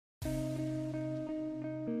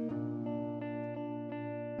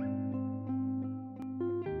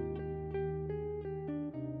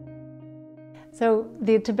So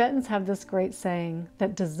the Tibetans have this great saying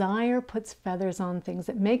that desire puts feathers on things.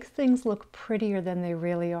 It makes things look prettier than they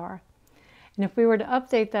really are. And if we were to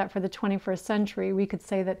update that for the 21st century, we could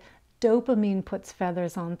say that dopamine puts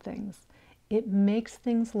feathers on things. It makes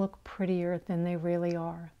things look prettier than they really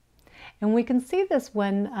are. And we can see this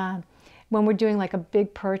when we're doing like a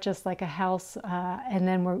big purchase, like a house, and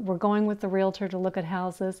then we're going with the realtor to look at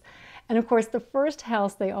houses. And of course, the first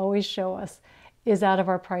house they always show us is out of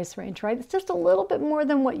our price range, right? It's just a little bit more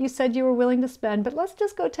than what you said you were willing to spend, but let's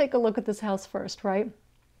just go take a look at this house first, right?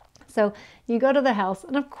 So you go to the house,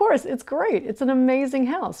 and of course, it's great. It's an amazing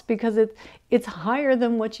house because it's higher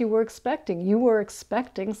than what you were expecting. You were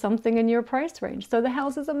expecting something in your price range. So the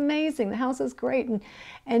house is amazing. The house is great.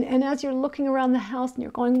 And as you're looking around the house and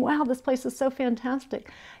you're going, wow, this place is so fantastic,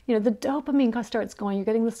 you know, the dopamine starts going. You're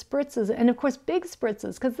getting the spritzes, and of course, big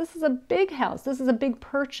spritzes, because this is a big house. This is a big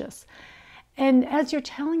purchase. And as you're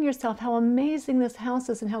telling yourself how amazing this house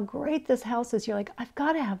is and how great this house is, you're like, I've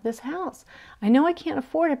got to have this house. I know I can't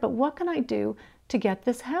afford it, but what can I do to get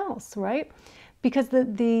this house, right? Because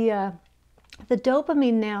the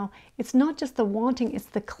dopamine now, it's not just the wanting, it's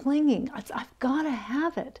the clinging. I've got to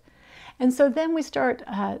have it. And so then we start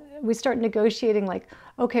negotiating like,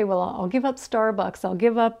 okay, well, I'll give up Starbucks. I'll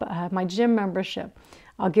give up my gym membership.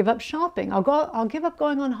 I'll give up shopping. I'll give up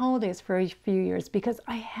going on holidays for a few years because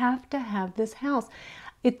I have to have this house.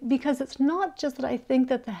 Because it's not just that I think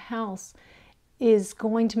that the house is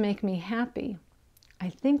going to make me happy. I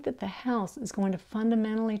think that the house is going to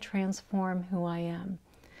fundamentally transform who I am.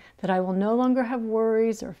 That I will no longer have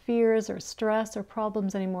worries or fears or stress or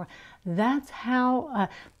problems anymore. That's how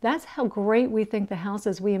great we think the house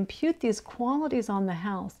is. We impute these qualities on the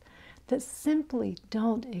house that simply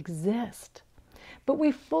don't exist. But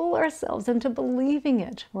we fool ourselves into believing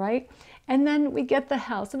it, right? And then we get the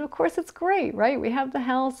house, and of course it's great, right? We have the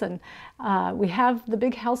house, and we have the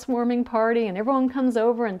big housewarming party, and everyone comes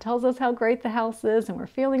over and tells us how great the house is, and we're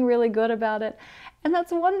feeling really good about it. And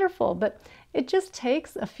that's wonderful, but it just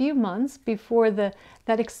takes a few months before that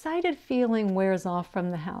excited feeling wears off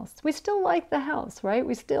from the house. We still like the house, right?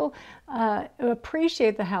 We still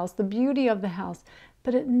appreciate the house, the beauty of the house,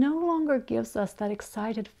 but it no longer gives us that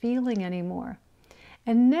excited feeling anymore.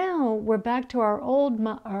 And now we're back to our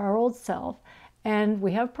old self, and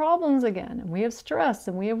we have problems again, and we have stress,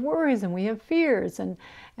 and we have worries, and we have fears, and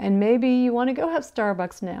maybe you want to go have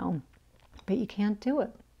Starbucks now, but you can't do it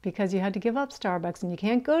because you had to give up Starbucks, and you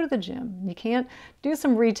can't go to the gym, and you can't do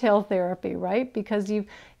some retail therapy, right? Because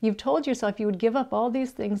you've told yourself you would give up all these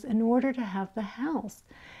things in order to have the house.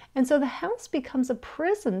 And so the house becomes a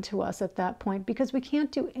prison to us at that point because we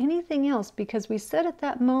can't do anything else, because we said at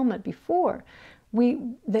that moment before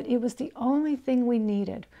that it was the only thing we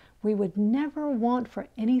needed. We would never want for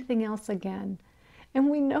anything else again. And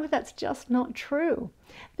we know that's just not true.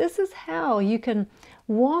 This is how you can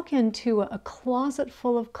walk into a closet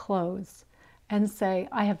full of clothes and say,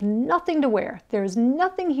 I have nothing to wear. There's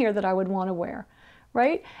nothing here that I would want to wear,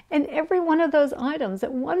 right? And every one of those items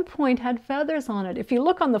at one point had feathers on it. If you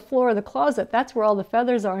look on the floor of the closet, that's where all the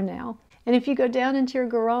feathers are now. And if you go down into your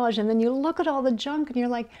garage and then you look at all the junk and you're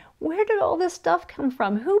like, where did all this stuff come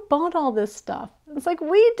from? Who bought all this stuff? It's like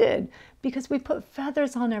we did, because we put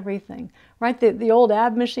feathers on everything, right? The old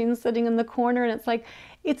ab machine sitting in the corner, and it's like,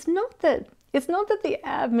 it's not that the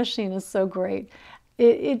ab machine is so great.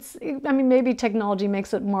 I mean, maybe technology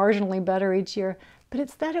makes it marginally better each year, but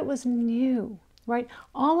it's that it was new. Right?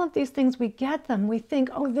 All of these things, we get them. We think,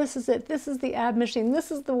 oh, this is it. This is the ab machine.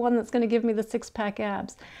 This is the one that's going to give me the six-pack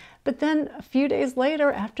abs. But then a few days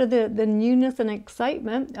later, after the newness and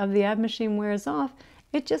excitement of the ab machine wears off,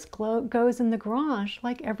 it just goes in the garage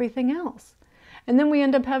like everything else. And then we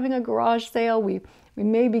end up having a garage sale. We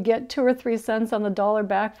maybe get 2 or 3 cents on the dollar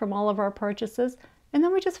back from all of our purchases. And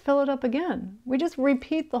then we just fill it up again. We just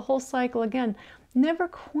repeat the whole cycle again, never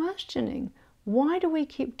questioning, why do we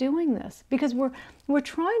keep doing this? Because we're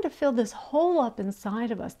trying to fill this hole up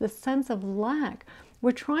inside of us, this sense of lack.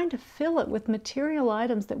 We're trying to fill it with material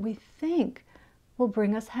items that we think will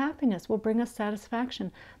bring us happiness, will bring us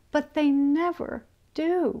satisfaction, but they never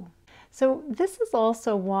do. So this is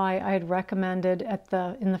also why I had recommended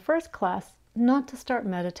in the first class not to start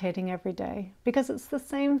meditating every day, because it's the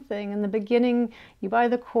same thing. In the beginning, you buy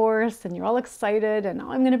the course and you're all excited and,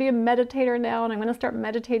 oh, I'm going to be a meditator now, and I'm going to start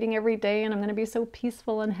meditating every day, and I'm going to be so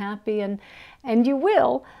peaceful and happy, and you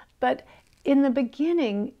will. But in the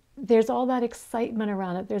beginning, there's all that excitement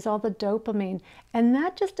around it. There's all the dopamine. And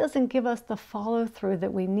that just doesn't give us the follow through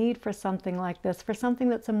that we need for something like this, for something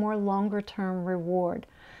that's a more longer term reward.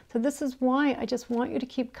 So this is why I just want you to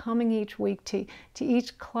keep coming each week to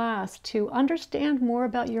each class to understand more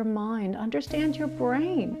about your mind, understand your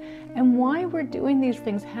brain, and why we're doing these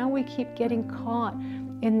things, how we keep getting caught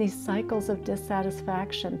in these cycles of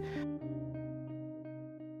dissatisfaction.